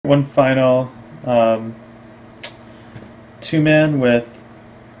one final 2-man with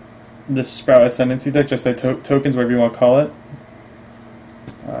the Sprout Ascendancy deck, just like tokens, whatever you want to call it.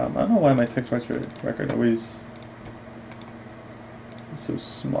 I don't know why my text record always is so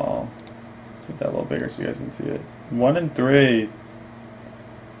small. Let's make that a little bigger so you guys can see it. 1 and 3.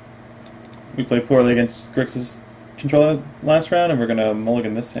 We played poorly against Grix's controller last round, and we're gonna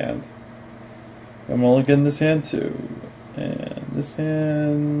mulligan this hand. I'm gonna mulligan this hand too, and this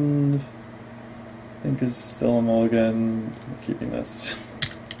hand I think is still a mulligan. I'm keeping this.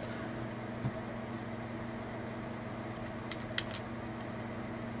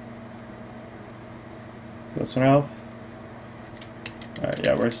 This one off. Alright,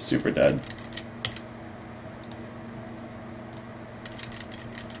 yeah, we're super dead.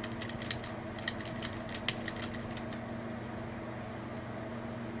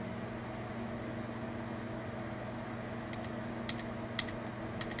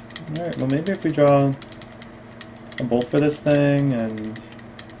 Alright, well maybe if we draw a bolt for this thing and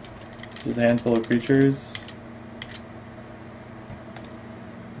just a handful of creatures.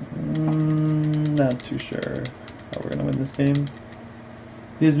 Not too sure how we're gonna win this game.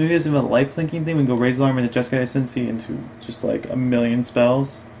 Because maybe there's a life linking thing, we can go Raise Alarm into Jeskai Ascendancy into just like a million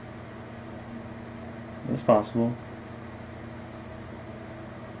spells. That's possible.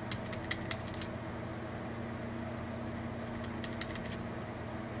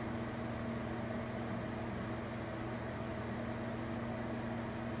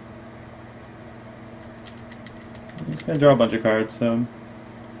 I'm just gonna draw a bunch of cards, so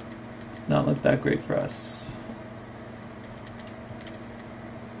it's not look that great for us.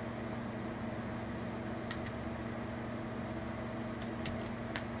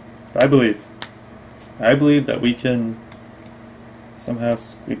 But I believe that we can somehow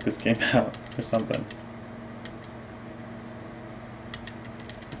squeak this game out or something.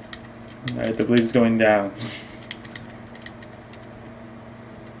 Alright, the believe's going down.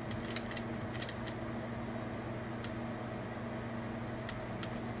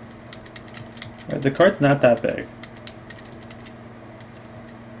 Alright, the card's not that big.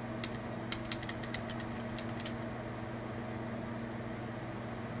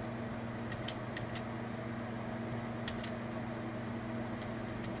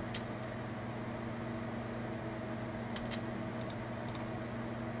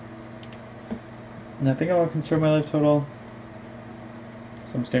 And I think I want to conserve my life total,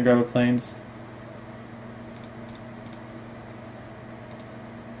 so I'm just going to grab a Plains.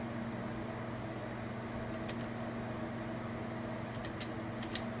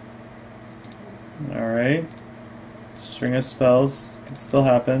 Alright, string of spells could still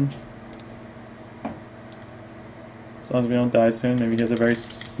happen. As long as we don't die soon. Maybe he has a very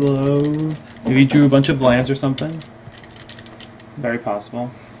slow... Maybe he drew a bunch of lands or something. Very possible.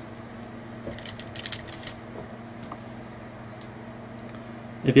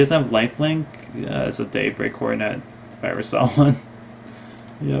 If he doesn't have lifelink, it's a Daybreak Coronet, if I ever saw one.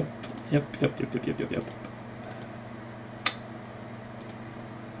 Yep.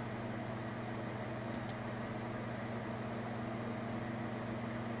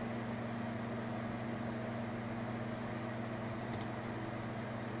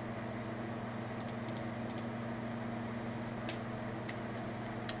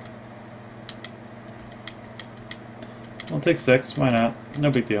 I'll take 6, why not? No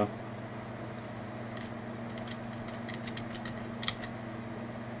big deal.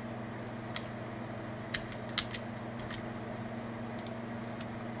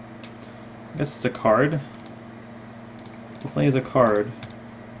 I guess it's a card. Definitely is a card.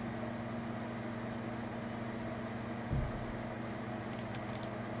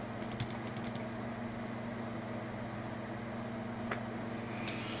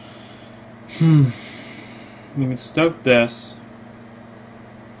 We can stoke this.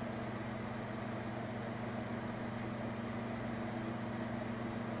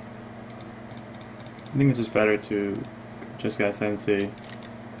 I think it's just better to just get Ascendancy.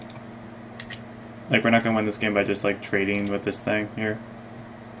 Like, we're not gonna win this game by just like trading with this thing here.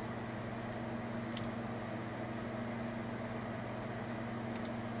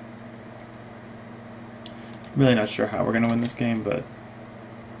 Really not sure how we're gonna win this game, but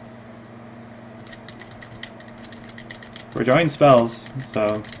we're drawing spells,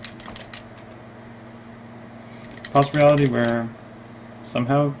 so possibility where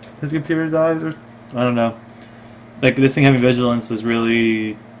somehow his computer dies, or I don't know. Like, this thing having vigilance is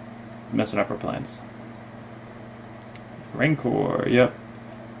really messing up our plans. Rancor, yep.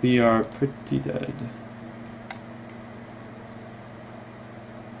 We are pretty dead.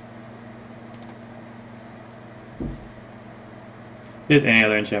 he has any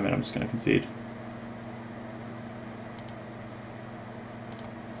other enchantment, I'm just going to concede.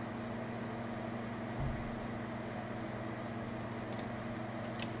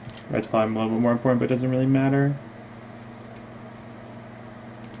 Red's probably a little bit more important, but it doesn't really matter.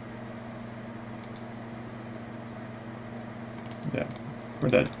 Yeah, we're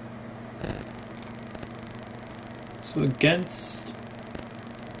dead. So against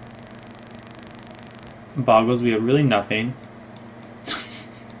Boggles, we have really nothing.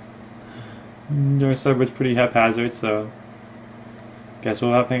 Our sideboard's pretty haphazard, so guess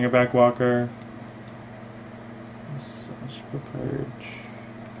we'll have Hangarback Walker. Celestial Purge.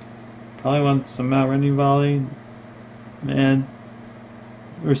 Probably want some Rending Volley. Man,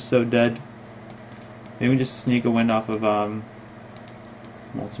 we're so dead. Maybe we just sneak a win off of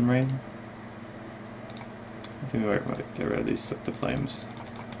Molten Rain. I think we might get rid of these Stoke the Flames,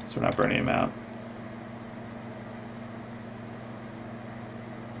 so we're not burning them out.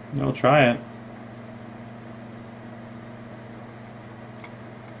 No, we'll try it.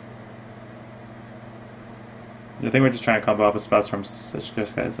 I think we're just trying to combo off of spots from such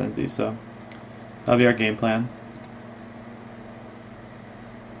Jeskai Ascendancy, so that'll be our game plan.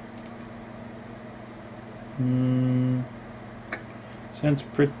 Sounds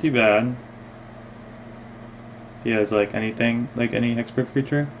pretty bad. He has like anything, like any hexproof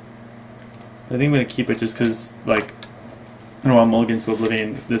creature. I think I'm gonna keep it just because, like, I don't want Mulligan to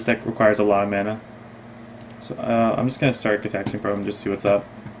Oblivion. This deck requires a lot of mana, so I'm just gonna start Gitaxian Probe and just see what's up.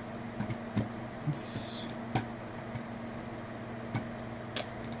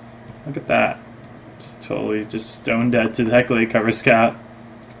 Look at that. Just totally just stone dead to the Heckley cover scout.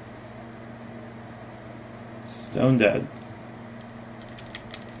 Stone dead.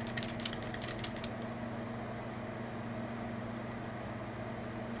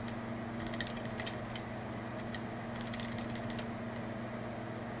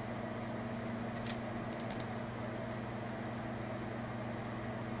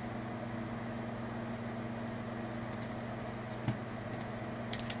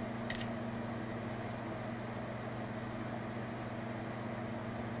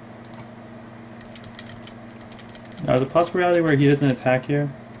 Now, there's a possibility where he doesn't attack here,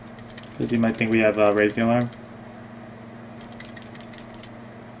 because he might think we have raised the alarm.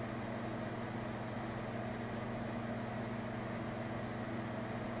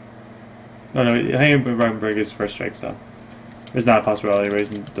 Oh no, Hangarback is first strike, so there's not a possibility where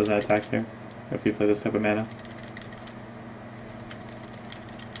he doesn't attack here if we play this type of mana.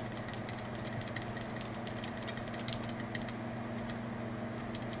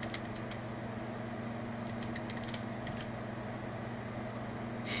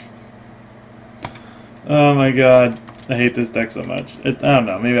 Oh my god, I hate this deck so much. I don't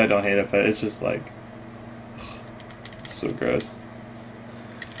know, maybe I don't hate it, but it's just like, it's so gross.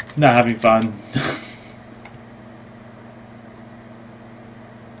 Not having fun.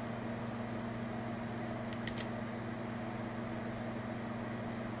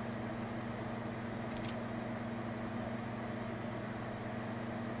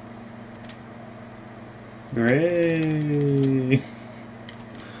 Great.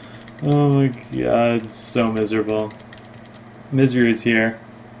 Oh my god, it's so miserable. Misery is here.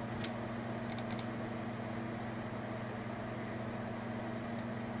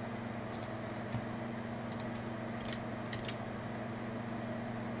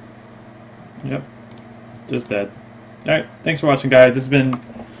 Yep. Just dead. Alright, thanks for watching, guys. This has been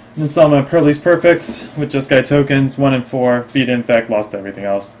an installment of Pearly's Perfect with Jeskai tokens, 1 and 4, beat Infect, lost everything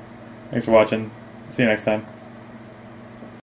else. Thanks for watching. See you next time.